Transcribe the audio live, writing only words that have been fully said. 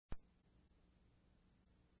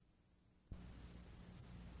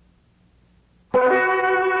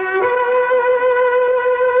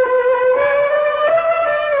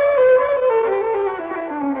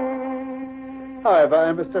driver,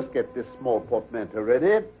 I must just get this small portmanteau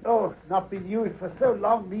ready. Oh, it's not been used for so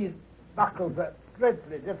long, these buckles are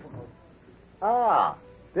dreadfully difficult. Ah,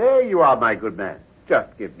 there you are, my good man.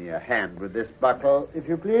 Just give me a hand with this buckle, if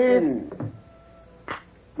you please.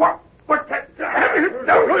 What's that?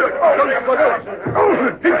 No,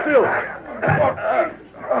 keep still.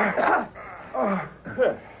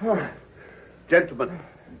 Gentlemen,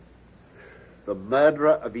 the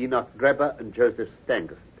murderer of Enoch Drebber and Joseph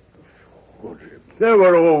Stangerson. There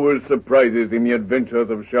were always surprises in the adventures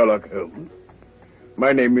of Sherlock Holmes.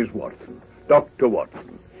 My name is Watson, Dr.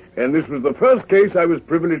 Watson, and this was the first case I was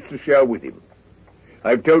privileged to share with him.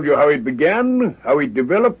 I've told you how it began, how it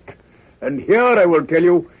developed, and here I will tell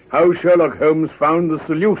you how Sherlock Holmes found the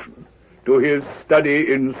solution to his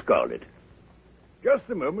study in Scarlet. Just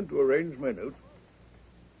a moment to arrange my notes.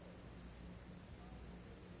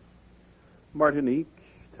 Martinique,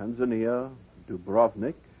 Tanzania,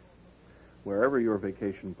 Dubrovnik, wherever your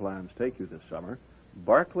vacation plans take you this summer,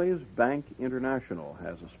 Barclays Bank International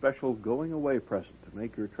has a special going-away present to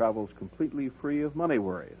make your travels completely free of money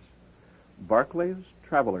worries. Barclays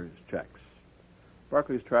Traveler's Checks.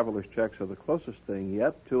 Barclays Traveler's Checks are the closest thing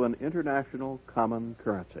yet to an international common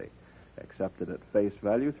currency, accepted at face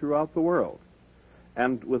value throughout the world.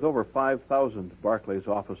 And with over 5,000 Barclays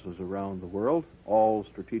offices around the world, all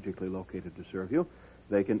strategically located to serve you,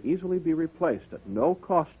 they can easily be replaced at no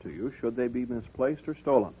cost to you should they be misplaced or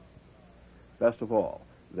stolen. Best of all,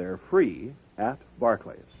 they're free at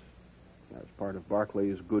Barclays. As part of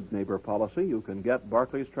Barclays' good neighbor policy, you can get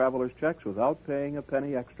Barclays Traveler's Checks without paying a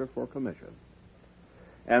penny extra for commission.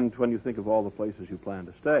 And when you think of all the places you plan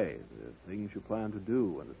to stay, the things you plan to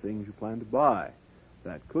do, and the things you plan to buy,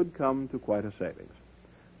 that could come to quite a savings.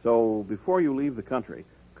 So before you leave the country,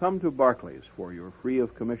 come to Barclays for your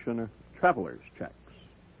free-of-commission Traveler's Checks.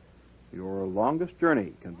 Your longest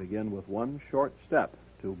journey can begin with one short step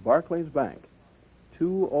to Barclays Bank,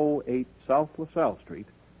 208 South LaSalle Street,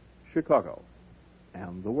 Chicago,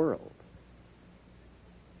 and the world.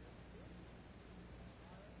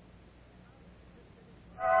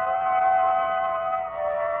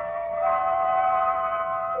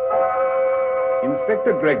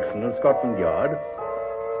 Inspector Gregson of Scotland Yard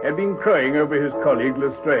had been crowing over his colleague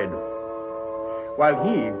Lestrade. While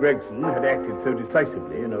he, Gregson, had acted so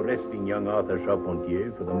decisively in arresting young Arthur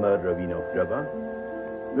Charpentier for the murder of Enoch Drebber,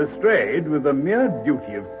 Lestrade, with the mere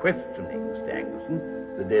duty of questioning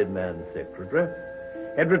Stangerson, the dead man's secretary,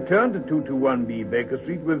 had returned to 221B Baker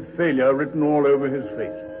Street with failure written all over his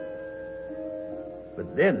face.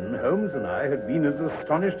 But then Holmes and I had been as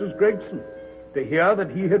astonished as Gregson to hear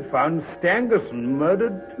that he had found Stangerson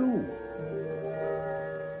murdered too.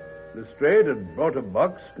 Lestrade had brought a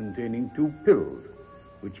box containing 2 pills,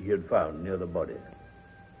 which he had found near the body.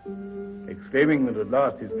 Exclaiming that at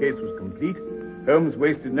last his case was complete, Holmes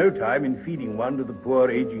wasted no time in feeding one to the poor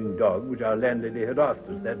aging dog which our landlady had asked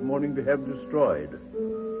us that morning to have destroyed.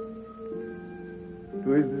 To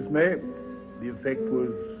his dismay, the effect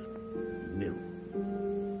was nil.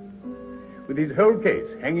 With his whole case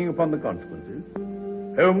hanging upon the consequences,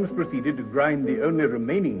 Holmes proceeded to grind the only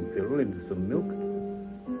remaining pill into some milk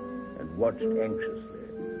and watched anxiously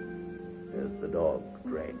as the dog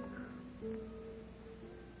drank.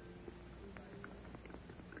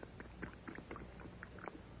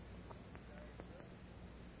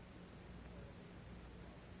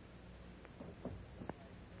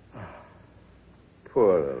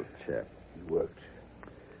 Poor old chap. He worked.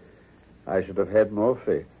 I should have had more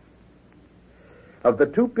faith. Of the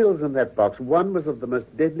 2 pills in that box, one was of the most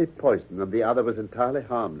deadly poison and the other was entirely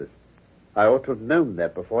harmless. I ought to have known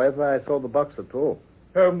that before ever I saw the box at all.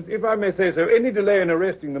 Holmes, if I may say so, any delay in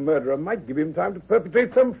arresting the murderer might give him time to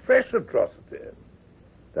perpetrate some fresh atrocity.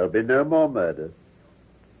 There'll be no more murders.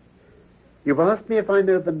 You've asked me if I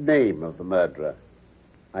know the name of the murderer.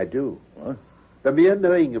 I do. What? The mere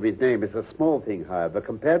knowing of his name is a small thing, however,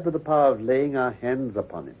 compared with the power of laying our hands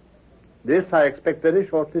upon him. This I expect very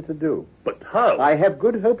shortly to do. But how? I have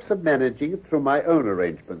good hopes of managing it through my own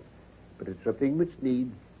arrangements, but it's a thing which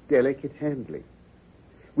needs delicate handling.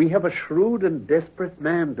 We have a shrewd and desperate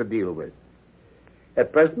man to deal with.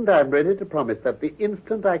 At present, I'm ready to promise that the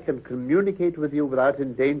instant I can communicate with you without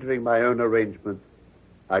endangering my own arrangements,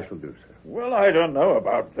 I shall do so. Well, I don't know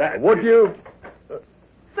about that. Would you?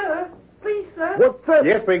 Sir, please, sir. What's that?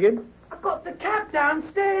 Yes, Wiggin? I've got the cab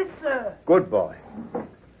downstairs, sir. Good boy.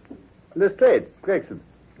 Lestrade, Gregson.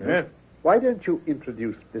 Yes? Why don't you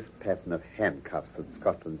introduce this pattern of handcuffs at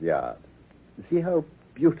Scotland Yard? See how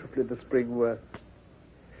beautifully the spring works?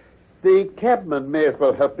 The cabman may as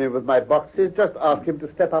well help me with my boxes. Just ask him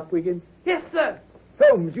to step up, Wiggin. Yes, sir.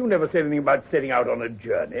 Holmes, you never said anything about setting out on a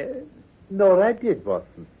journey. nor I did,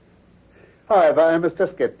 Watson. However, I must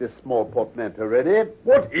just get this small portmanteau ready.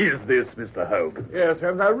 What is this, Mr. Holmes? Yes,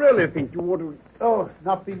 Holmes, I really think you ought to... Oh, it's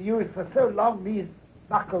not been used for so long, these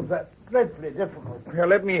buckles are dreadfully difficult. Here,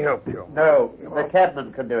 let me help you. No, the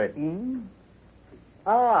cabman can do it.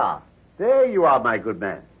 Ah, there you are, my good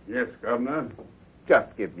man. Yes, Governor.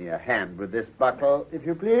 Just give me a hand with this buckle, if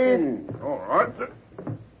you please. All right, sir.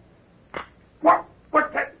 What?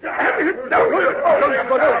 What's that? No,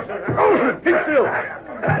 keep still.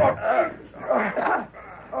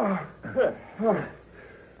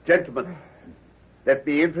 Gentlemen, let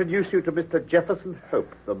me introduce you to Mr. Jefferson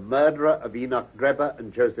Hope, the murderer of Enoch Drebber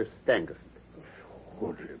and Joseph Stangerson.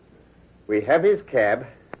 We have his cab.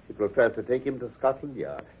 It will fail to take him to Scotland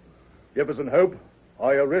Yard. Jefferson Hope,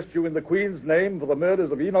 I arrest you in the Queen's name for the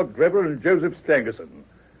murders of Enoch Drebber and Joseph Stangerson.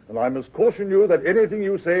 And I must caution you that anything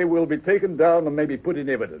you say will be taken down and may be put in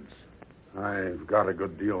evidence. I've got a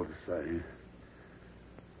good deal to say.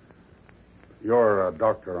 You're a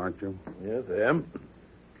doctor, aren't you? Yes, I am.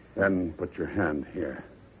 Then put your hand here,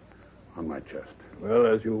 on my chest. Well,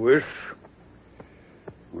 as you wish.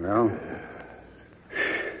 Well?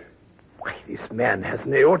 Why, this man has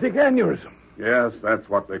an aortic aneurysm. Yes, that's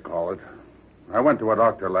what they call it. I went to a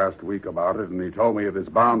doctor last week about it, and he told me it is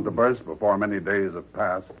bound to burst before many days have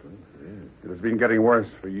passed. It has been getting worse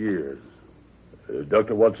for years.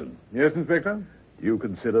 Dr. Watson. Yes, Inspector? You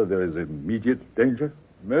consider there is immediate danger?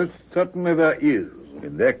 Most certainly there is.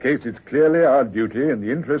 In that case, it's clearly our duty in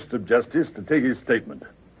the interest of justice to take his statement.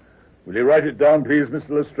 Will you write it down, please, Mr.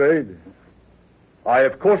 Lestrade? I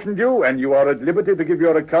have cautioned you, and you are at liberty to give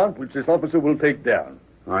your account, which this officer will take down.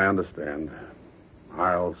 I understand.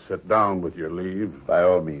 I'll sit down with your leave. By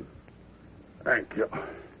all means. Thank you.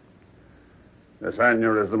 This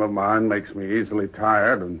aneurysm of mine makes me easily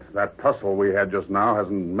tired, and that tussle we had just now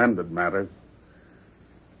hasn't mended matters.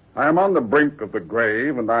 I am on the brink of the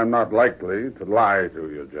grave, and I'm not likely to lie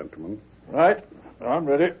to you, gentlemen. Right. I'm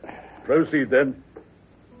ready. Proceed, then.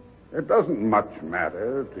 It doesn't much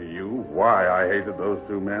matter to you why I hated those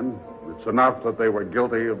two men. It's enough that they were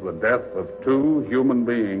guilty of the death of two human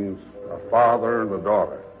beings, a father and a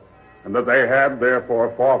daughter, and that they had,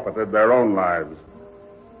 therefore, forfeited their own lives.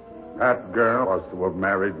 That girl was to have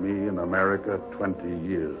married me in America 20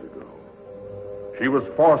 years ago. She was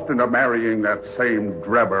forced into marrying that same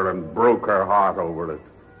Drebber and broke her heart over it.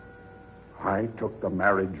 I took the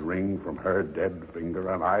marriage ring from her dead finger,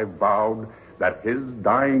 and I vowed that his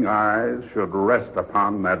dying eyes should rest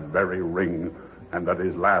upon that very ring, and that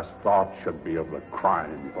his last thought should be of the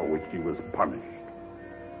crime for which he was punished.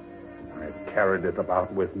 I carried it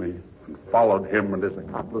about with me and followed him and his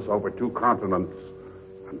accomplice over 2 continents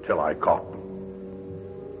until I caught them.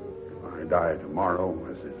 If I die tomorrow,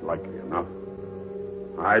 as is likely enough,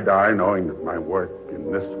 I die knowing that my work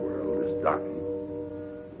in this world is done.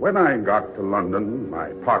 When I got to London,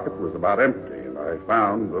 my pocket was about empty, and I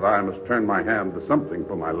found that I must turn my hand to something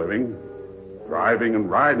for my living. Driving and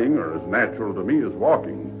riding are as natural to me as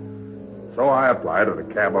walking. So I applied at a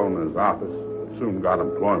cab owner's office and soon got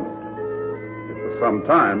employment. It was some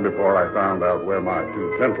time before I found out where my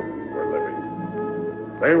 2 gentlemen were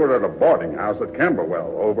living. They were at a boarding house at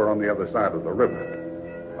Camberwell, over on the other side of the river.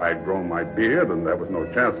 I'd grown my beard, and there was no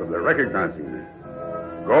chance of their recognizing me.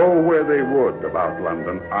 Go where they would about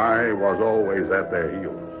London, I was always at their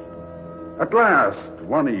heels. At last,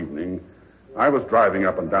 one evening, I was driving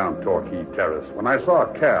up and down Torquay Terrace when I saw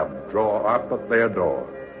a cab draw up at their door.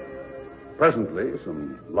 Presently,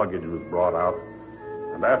 some luggage was brought out,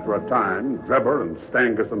 and after a time, Drebber and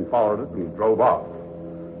Stangerson followed it and drove off.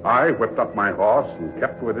 I whipped up my horse and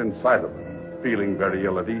kept within sight of them, feeling very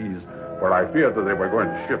ill at ease, for I feared that they were going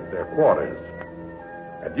to shift their quarters.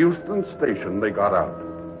 At Euston Station, they got out,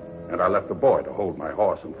 and I left a boy to hold my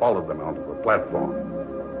horse and followed them onto the platform.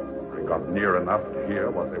 I got near enough to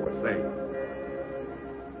hear what they were saying.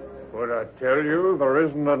 But I tell you, there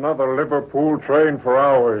isn't another Liverpool train for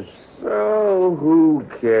hours. So who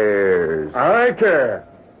cares? I care.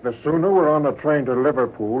 The sooner we're on a train to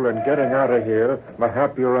Liverpool and getting out of here, the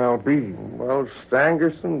happier I'll be. Well,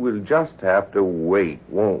 Stangerson, we'll just have to wait,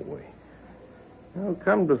 won't we? Now,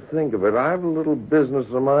 come to think of it, I have a little business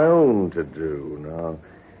of my own to do. Now,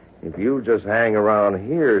 if you'll just hang around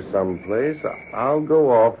here someplace, I'll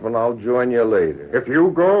go off and I'll join you later. If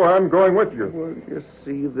you go, I'm going with you. Well, you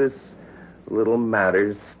see, this little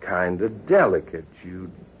matter's kind of delicate.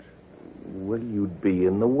 You'd be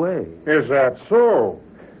in the way. Is that so?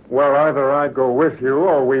 Well, either I go with you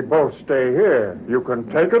or we both stay here. You can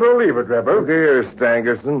take it or leave it, Drebber. Look here,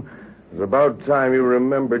 Stangerson. It's about time you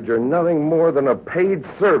remembered you're nothing more than a paid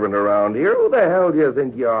servant around here. Who the hell do you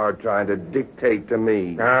think you are trying to dictate to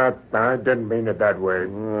me? I didn't mean it that way.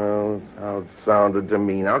 Well, that's how it sounded to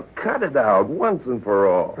me. Now, cut it out once and for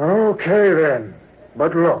all. Okay, then.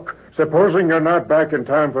 But look, supposing you're not back in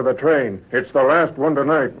time for the train. It's the last one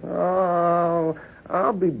tonight. Oh,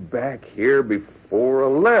 I'll be back here before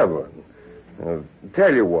 11.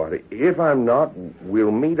 Tell you what, if I'm not,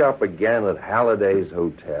 we'll meet up again at Halliday's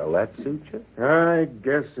Hotel. That suit you? I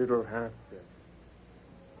guess it'll have to.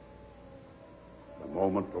 The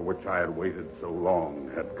moment for which I had waited so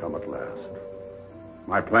long had come at last.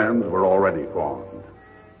 My plans were already formed.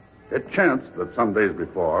 It chanced that some days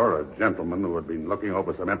before, a gentleman who had been looking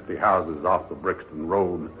over some empty houses off the Brixton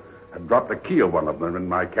Road had dropped the key of one of them in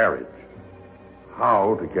my carriage.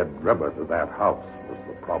 How to get Drebber to that house was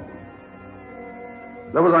the problem.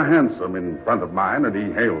 There was a hansom in front of mine, and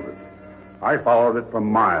he hailed it. I followed it for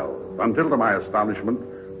miles, until, to my astonishment,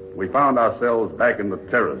 we found ourselves back in the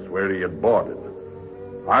terrace where he had boarded.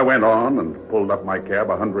 I went on and pulled up my cab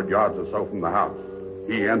 100 yards or so from the house.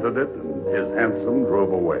 He entered it, and his hansom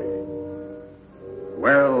drove away.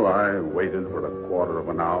 Well, I waited for a quarter of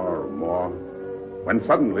an hour or more, when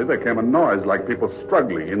suddenly there came a noise like people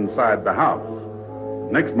struggling inside the house.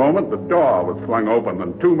 Next moment, the door was flung open,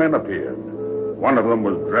 and two men appeared. One of them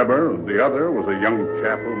was Drebber, and the other was a young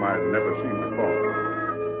chap whom I had never seen before.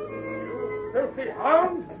 You filthy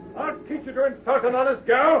hound! I'll teach you to insult an honest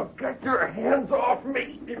gal. Get your hands off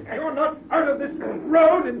me. If you're not out of this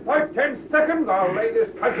road in 5-10 seconds, I'll lay this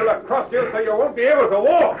cudgel across you so you won't be able to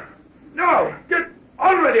walk. Now, get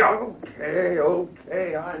on with you.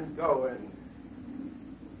 Okay, I'm going.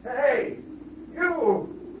 Hey, you,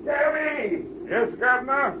 Gabby! Yes,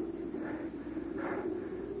 Governor?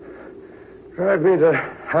 Drive me to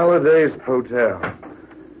Halliday's Hotel.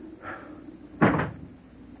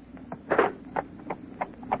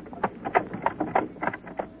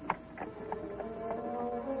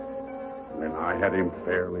 Then I had him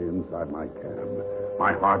fairly inside my cab.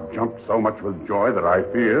 My heart jumped so much with joy that I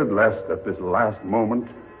feared lest at this last moment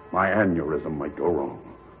my aneurysm might go wrong.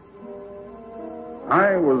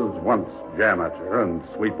 I was once janitor and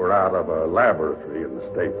sweeper out of a laboratory in the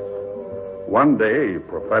States. One day, a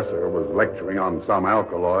professor was lecturing on some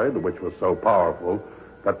alkaloid which was so powerful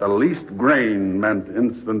that the least grain meant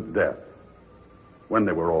instant death. When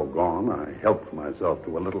they were all gone, I helped myself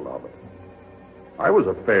to a little of it. I was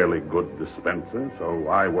a fairly good dispenser, so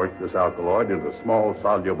I worked this alkaloid into small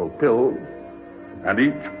soluble pills, and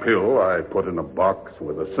each pill I put in a box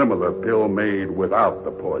with a similar pill made without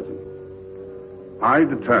the poison. I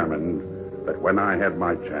determined that when I had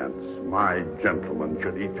my chance, my gentlemen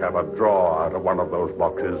should each have a draw out of one of those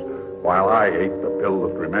boxes while I ate the pill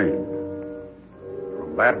that remained.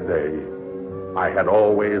 From that day, I had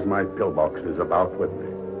always my pill boxes about with me,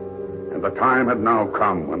 and the time had now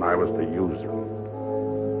come when I was to use them.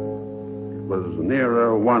 It was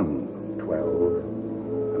nearer 1:12,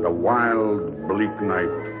 and a wild, bleak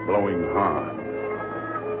night blowing hard.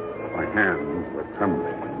 My hands were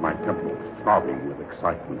trembling and my temples throbbing with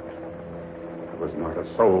excitement. There was not a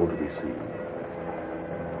soul to be seen.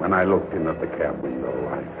 When I looked in at the cab window,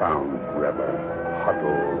 I found Drebber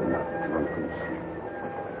huddled in a drunken sleep.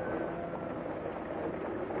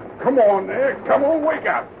 Come on there. Come on, wake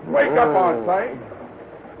up. Wake up, I say.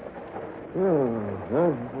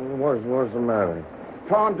 What's the matter?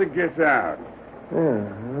 Time to get out. Yeah,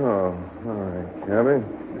 all right, Cabby.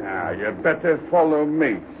 Now, you better follow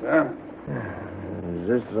me, sir. Is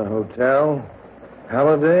this the hotel?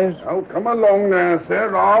 Halliday's? Oh, come along now,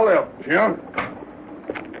 sir. I'll help you.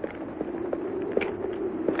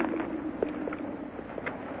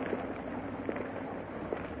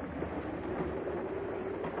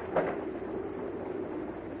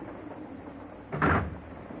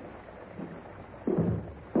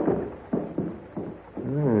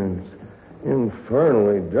 It's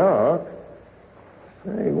infernally dark.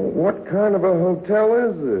 Say, what kind of a hotel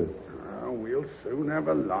is this? Oh, we'll soon have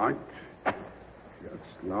a light.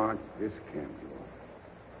 Just like this candle.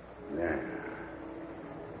 There.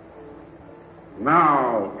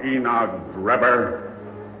 Now, Enoch Drebber,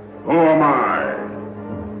 who am I?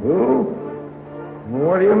 Who?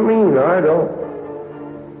 What do you mean? I don't...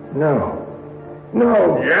 No.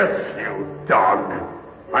 Yes, you dog.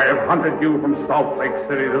 I have hunted you from Salt Lake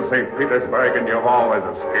City to St. Petersburg, and you've always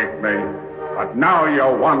escaped me. But now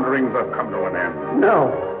your wanderings have come to an end.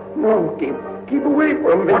 No, keep away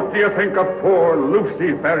from me. What do you think of poor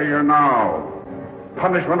Lucy Ferrier now?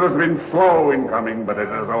 Punishment has been slow in coming, but it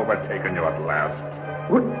has overtaken you at last.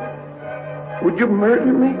 Would you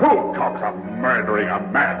murder me? Who talks of murdering a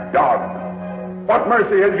mad dog? What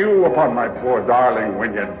mercy had you upon my poor darling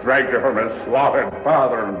when you dragged her from his slaughtered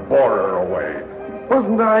father and bore her away?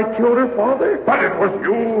 Wasn't I killed her father? But it was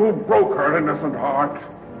you who broke her innocent heart.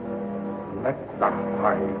 Let the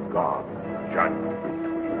high God judge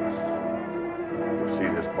between us. You see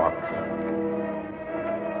this box?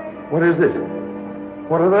 What is it?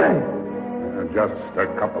 What are they? Just a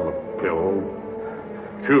couple of pills.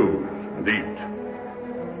 Choose and eat.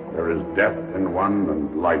 There is death in one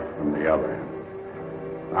and life in the other.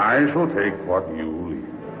 I shall take what you leave.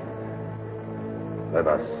 Let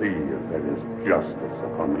us see if there is justice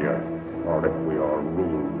upon the earth, or if we are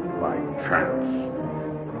ruled by chance.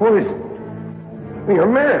 Poison. You're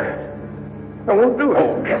mad. I won't do it.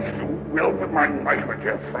 Oh, yes, you will with my knife at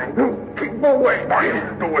your throat. Keep away. Now you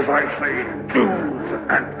do as I say. Choose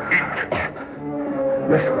and eat.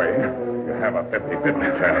 This way, you have a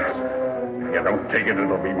 50-50 chance. If you don't take it,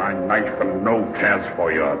 it'll be my knife and no chance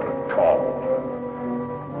for you at all.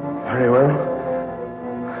 Very well.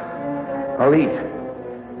 I'll eat.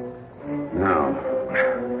 Now,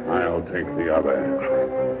 I'll take the other.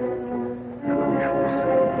 And we shall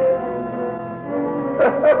see.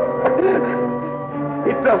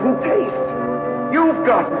 It doesn't taste. You've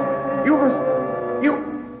got it. You.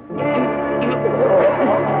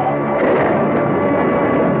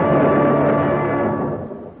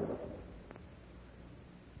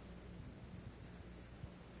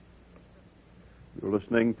 You're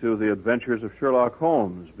listening to The Adventures of Sherlock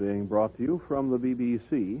Holmes, being brought to you from the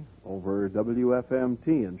BBC over WFMT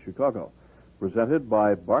in Chicago, presented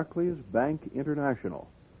by Barclays Bank International,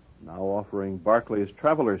 now offering Barclays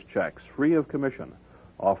traveler's checks free of commission,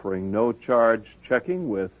 offering no-charge checking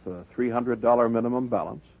with a $300 minimum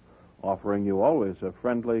balance, offering you always a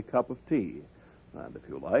friendly cup of tea, and if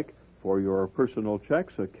you like, for your personal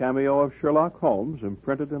checks, a cameo of Sherlock Holmes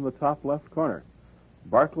imprinted in the top left corner.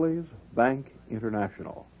 Barclays Bank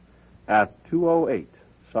International at 208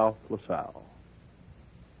 South LaSalle.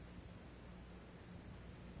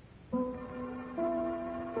 I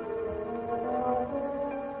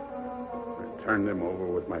turned him over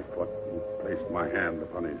with my foot and placed my hand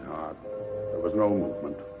upon his heart. There was no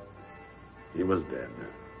movement. He was dead.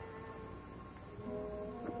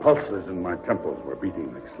 The pulses in my temples were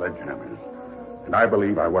beating like sledgehammers, and I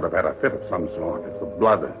believe I would have had a fit of some sort if the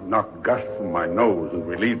blood had not gushed from my nose and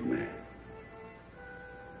relieved me.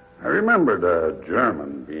 I remembered a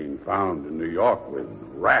German being found in New York with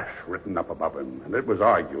rash written up above him, and it was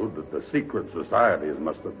argued that the secret societies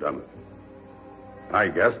must have done it. I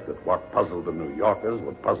guessed that what puzzled the New Yorkers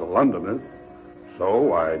would puzzle Londoners,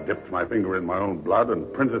 so I dipped my finger in my own blood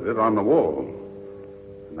and printed it on the wall.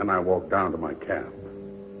 And then I walked down to my cab.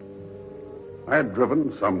 I had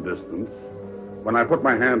driven some distance when I put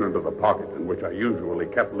my hand into the pocket in which I usually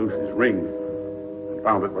kept Lucy's ring and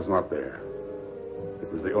found it was not there.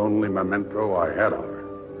 It was the only memento I had of her.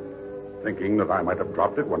 Thinking that I might have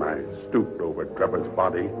dropped it when I stooped over Trevor's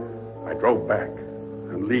body, I drove back,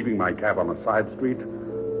 and leaving my cab on a side street,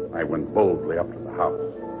 I went boldly up to the house.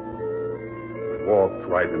 I walked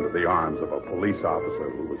right into the arms of a police officer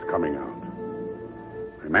who was coming out.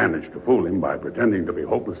 I managed to fool him by pretending to be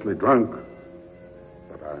hopelessly drunk,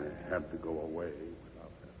 but I had to go away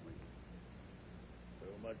without that ring. So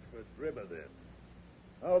much for Trevor, then.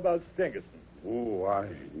 How about Stangerson? Oh, I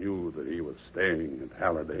knew that he was staying at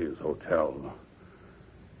Halliday's hotel.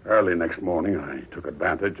 Early next morning, I took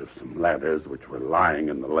advantage of some ladders which were lying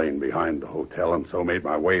in the lane behind the hotel, and so made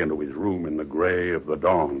my way into his room in the gray of the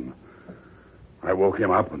dawn. I woke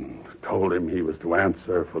him up and told him he was to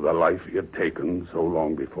answer for the life he had taken so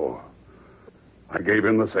long before. I gave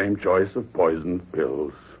him the same choice of poisoned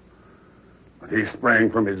pills. But he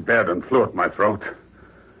sprang from his bed and flew at my throat.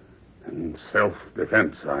 In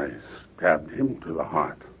self-defense, I stabbed him to the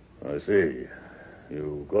heart. I see.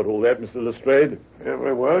 You got all that, Mr. Lestrade?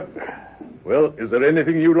 Every word. Well, is there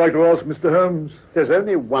anything you'd like to ask Mr. Holmes? There's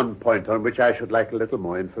only one point on which I should like a little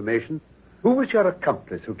more information. Who was your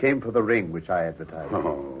accomplice who came for the ring which I advertised?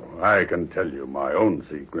 Oh, I can tell you my own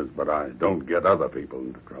secrets, but I don't get other people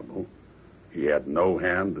into trouble. He had no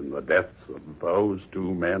hand in the deaths of those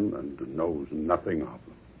two men and knows nothing of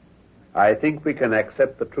them. I think we can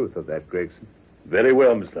accept the truth of that, Gregson. Very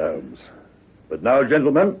well, Mr. Holmes. But now,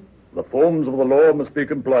 gentlemen, the forms of the law must be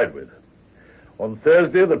complied with. On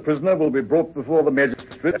Thursday, the prisoner will be brought before the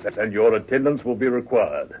magistrate, and your attendance will be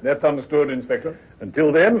required. That's understood, Inspector.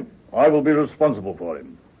 Until then, I will be responsible for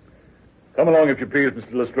him. Come along, if you please,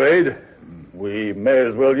 Mr. Lestrade. We may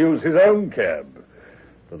as well use his own cab,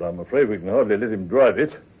 but I'm afraid we can hardly let him drive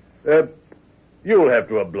it. You'll have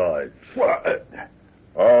to oblige.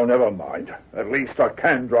 Oh, never mind. At least I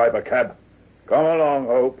can drive a cab. Come along,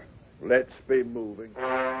 Hope. Let's be moving.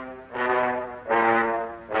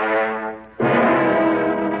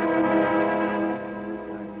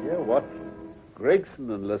 Dear Watson, Gregson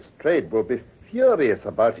and Lestrade will be furious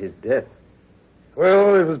about his death.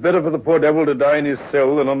 Well, it was better for the poor devil to die in his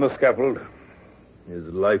cell than on the scaffold. His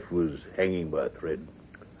life was hanging by a thread.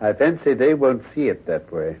 I fancy they won't see it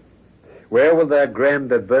that way. Where will their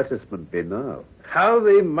grand advertisement be now? How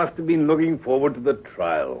they must have been looking forward to the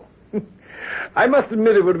trial. I must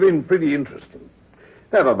admit it would have been pretty interesting.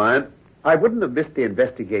 Never mind. I wouldn't have missed the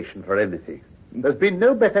investigation for anything. There's been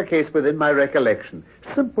no better case within my recollection.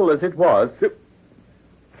 Simple as it was.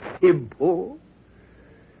 Simple?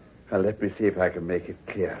 Well, let me see if I can make it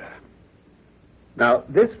clearer. Now,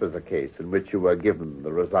 this was a case in which you were given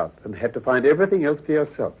the result and had to find everything else for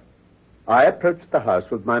yourself. I approached the house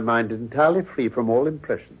with my mind entirely free from all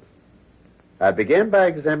impressions. I began by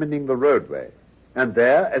examining the roadway, and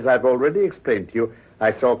there, as I've already explained to you,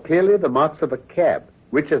 I saw clearly the marks of a cab,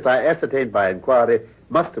 which, as I ascertained by inquiry,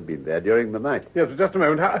 must have been there during the night. Yes, just a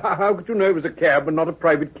moment. How could you know it was a cab and not a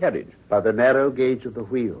private carriage? By the narrow gauge of the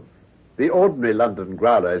wheels. The ordinary London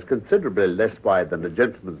growler is considerably less wide than a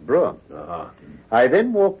gentleman's brougham. I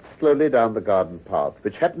then walked slowly down the garden path,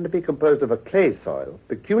 which happened to be composed of a clay soil,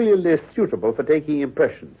 peculiarly suitable for taking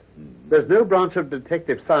impressions. There's no branch of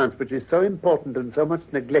detective science which is so important and so much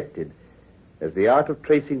neglected as the art of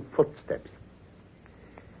tracing footsteps.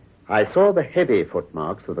 I saw the heavy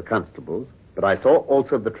footmarks of the constables, but I saw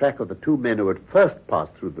also the track of the two men who had first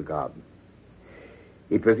passed through the garden.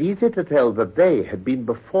 It was easy to tell that they had been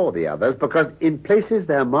before the others, because in places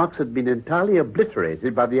their marks had been entirely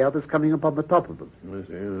obliterated by the others coming upon the top of them. Yes,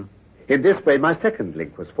 yeah. In this way, my second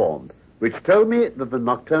link was formed, which told me that the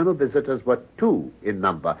nocturnal visitors were two in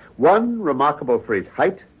number. One remarkable for his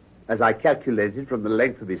height, as I calculated from the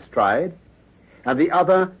length of his stride, and the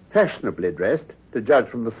other fashionably dressed, to judge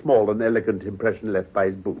from the small and elegant impression left by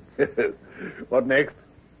his boots. What next?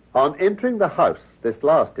 On entering the house, this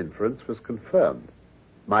last inference was confirmed.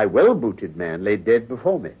 My well-booted man lay dead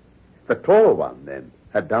before me. The tall one, then,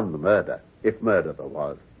 had done the murder, if murder there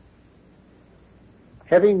was.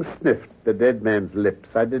 Having sniffed the dead man's lips,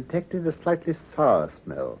 I detected a slightly sour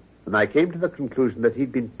smell, and I came to the conclusion that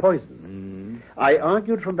he'd been poisoned. I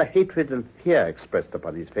argued from the hatred and fear expressed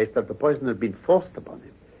upon his face that the poison had been forced upon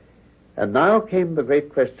him. And now came the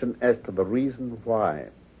great question as to the reason why.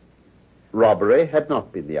 Robbery had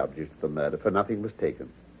not been the object of the murder, for nothing was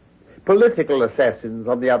taken. Political assassins,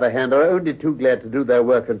 on the other hand, are only too glad to do their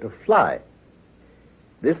work and to fly.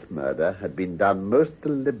 This murder had been done most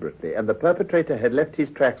deliberately, and the perpetrator had left his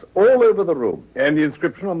tracks all over the room. And the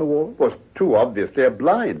inscription on the wall? Was too obviously a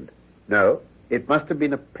blind. No, it must have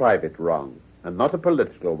been a private wrong, and not a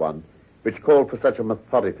political one, which called for such a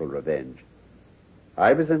methodical revenge.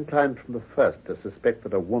 I was inclined from the first to suspect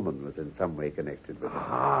that a woman was in some way connected with it.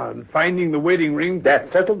 And finding the wedding ring...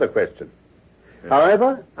 That settled the question.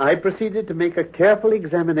 However, I proceeded to make a careful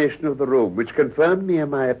examination of the room, which confirmed me in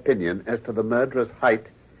my opinion as to the murderer's height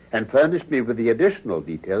and furnished me with the additional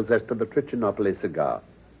details as to the Trichinopoly cigar.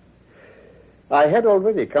 I had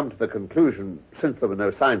already come to the conclusion, since there were no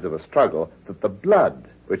signs of a struggle, that the blood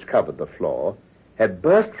which covered the floor had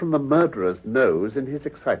burst from the murderer's nose in his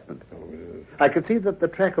excitement. I could see that the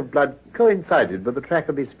track of blood coincided with the track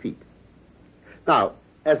of his feet. Now,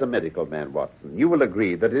 as a medical man, Watson, you will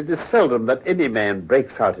agree that it is seldom that any man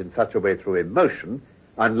breaks out in such a way through emotion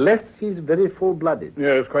unless he's very full-blooded.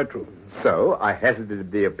 Yes, quite true. So I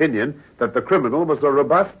hazarded the opinion that the criminal was a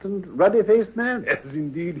robust and ruddy-faced man. Yes,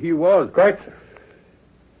 indeed he was. Quite so.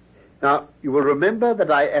 Now, you will remember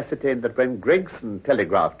that I ascertained that when Gregson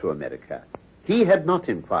telegraphed to America, he had not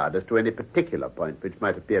inquired as to any particular point which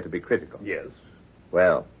might appear to be critical. Yes.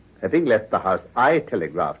 Well, having left the house, I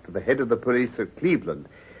telegraphed to the head of the police of Cleveland,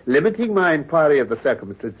 limiting my inquiry of the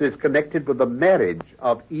circumstances connected with the marriage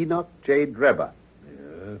of Enoch J. Drebber.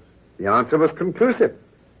 Yes. The answer was conclusive.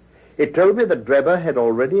 It told me that Drebber had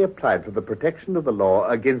already applied for the protection of the law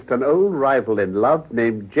against an old rival in love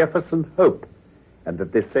named Jefferson Hope, and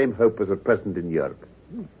that this same Hope was at present in Europe.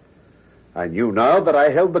 I knew now that I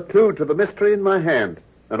held the clue to the mystery in my hand,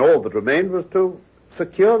 and all that remained was to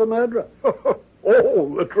secure the murderer.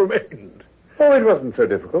 All that remained? Oh, it wasn't so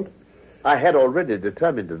difficult. I had already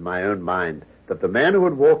determined in my own mind that the man who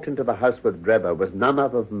had walked into the house with Drebber was none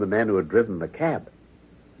other than the man who had driven the cab.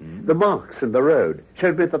 The marks in the road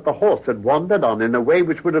showed me that the horse had wandered on in a way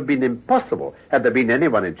which would have been impossible had there been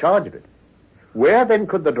anyone in charge of it. Where then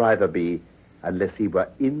could the driver be unless he were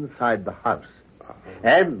inside the house?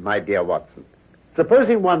 And, my dear Watson,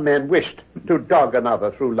 supposing one man wished to dog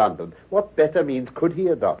another through London, what better means could he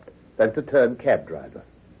adopt than to turn cab driver?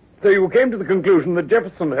 So you came to the conclusion that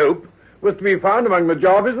Jefferson Hope was to be found among the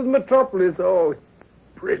Jarvis of the metropolis. Oh,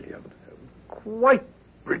 brilliant. Quite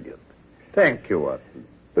brilliant. Thank you, Watson.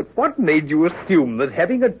 But what made you assume that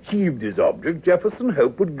having achieved his object, Jefferson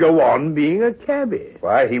Hope would go on being a cabbie?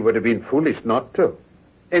 Why, he would have been foolish not to.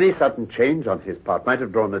 Any sudden change on his part might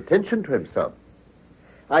have drawn attention to himself.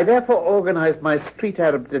 I therefore organized my street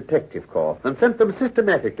Arab detective corps and sent them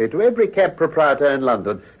systematically to every cab proprietor in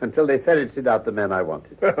London until they ferreted out the man I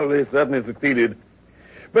wanted. Well, they certainly succeeded.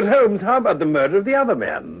 But Holmes, how about the murder of the other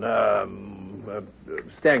man,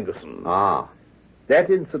 Stangerson? Ah, that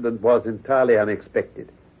incident was entirely unexpected.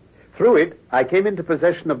 Through it, I came into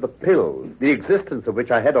possession of the pills, the existence of which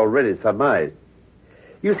I had already surmised.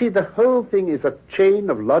 You see, the whole thing is a chain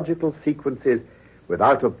of logical sequences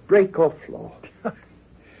without a break or flaw.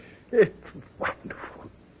 It's wonderful.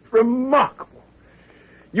 Remarkable.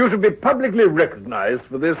 You should be publicly recognized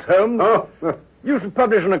for this, Holmes. Oh. You should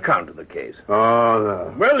publish an account of the case.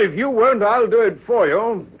 Oh, no. Well, if you won't, I'll do it for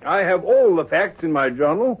you. I have all the facts in my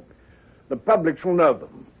journal. The public shall know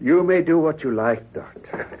them. You may do what you like,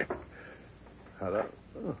 Doctor. Hello?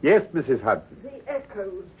 Yes, Mrs. Hudson. The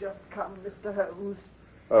echo's just come, Mr. Holmes.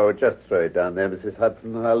 Oh, just throw it down there, Mrs.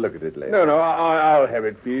 Hudson, and I'll look at it later. No, I'll have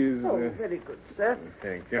it, please. Oh, very good, sir.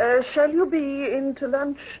 Thank you. Shall you be in to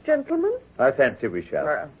lunch, gentlemen? I fancy we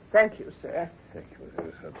shall. Thank you, sir. Thank you,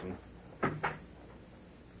 Mrs. Hudson.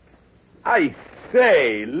 I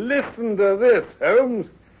say, listen to this, Holmes.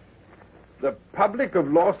 The public have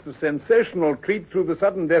lost a sensational treat through the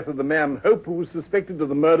sudden death of the man Hope, who was suspected of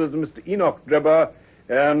the murders of Mr. Enoch Drebber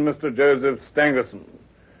and Mr. Joseph Stangerson.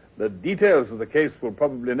 The details of the case will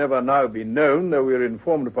probably never now be known, though we are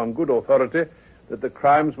informed upon good authority that the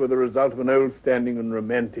crimes were the result of an old-standing and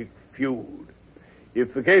romantic feud.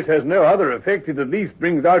 If the case has no other effect, it at least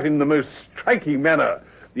brings out in the most striking manner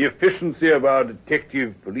the efficiency of our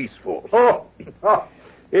detective police force.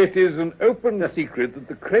 It is an open secret that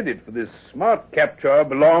the credit for this smart capture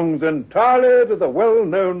belongs entirely to the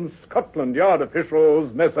well-known Scotland Yard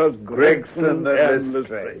officials, Messrs. Gregson and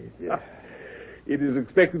Lestrade. It is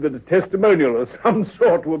expected that a testimonial of some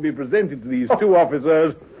sort will be presented to these two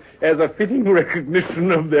officers as a fitting recognition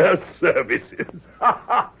of their services.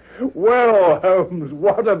 Well, Holmes,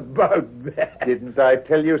 what about that? Didn't I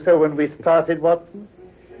tell you so when we started, Watson?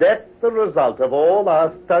 That's the result of all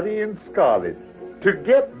our study in Scarlet. To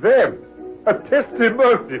get them a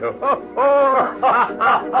testimonial.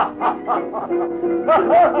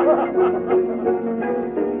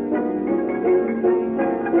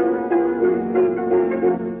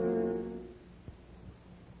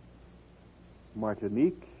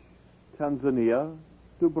 Martinique, Tanzania,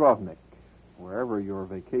 Dubrovnik. Wherever your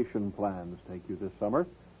vacation plans take you this summer,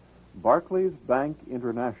 Barclays Bank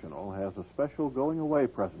International has a special going-away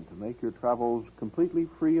present to make your travels completely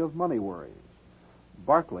free of money worries.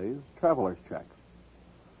 Barclays Traveler's Checks.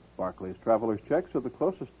 Barclays Traveler's Checks are the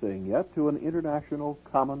closest thing yet to an international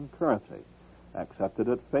common currency, accepted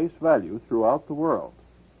at face value throughout the world.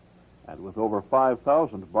 And with over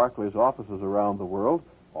 5,000 Barclays offices around the world,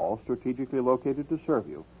 all strategically located to serve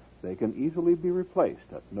you, they can easily be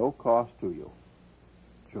replaced at no cost to you,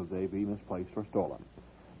 should they be misplaced or stolen.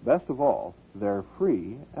 Best of all, they're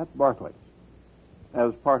free at Barclays.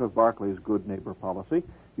 As part of Barclays' good neighbor policy,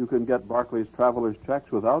 you can get Barclays Traveler's Checks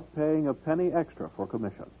without paying a penny extra for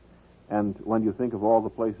commission. And when you think of all the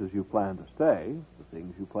places you plan to stay, the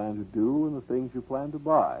things you plan to do, and the things you plan to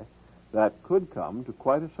buy, that could come to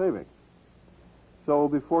quite a saving. So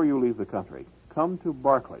before you leave the country, come to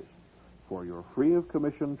Barclays for your free of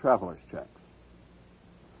commission traveler's checks.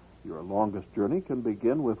 Your longest journey can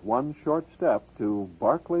begin with one short step to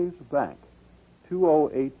Barclays Bank,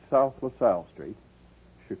 208 South LaSalle Street,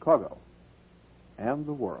 Chicago, and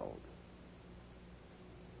the world.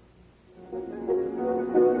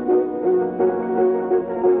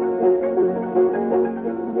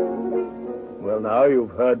 Well, now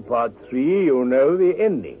you've heard part 3, you know the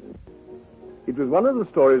ending. It was one of the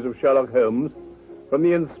stories of Sherlock Holmes from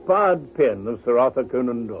the inspired pen of Sir Arthur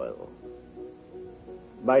Conan Doyle.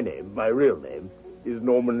 My real name, is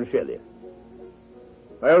Norman Shelley.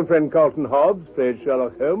 My old friend Carlton Hobbs played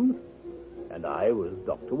Sherlock Holmes, and I was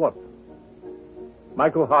Dr. Watson.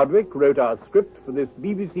 Michael Hardwick wrote our script for this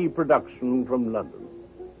BBC production from London.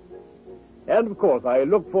 And, of course, I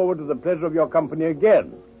look forward to the pleasure of your company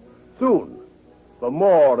again, soon, for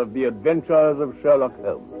more of the adventures of Sherlock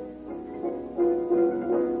Holmes.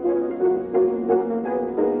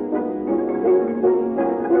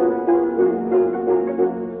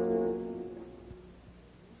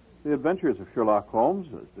 The Adventures of Sherlock Holmes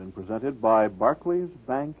has been presented by Barclays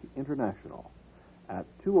Bank International at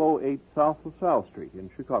 208 South LaSalle Street in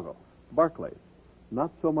Chicago. Barclays,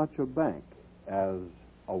 not so much a bank as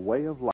a way of life.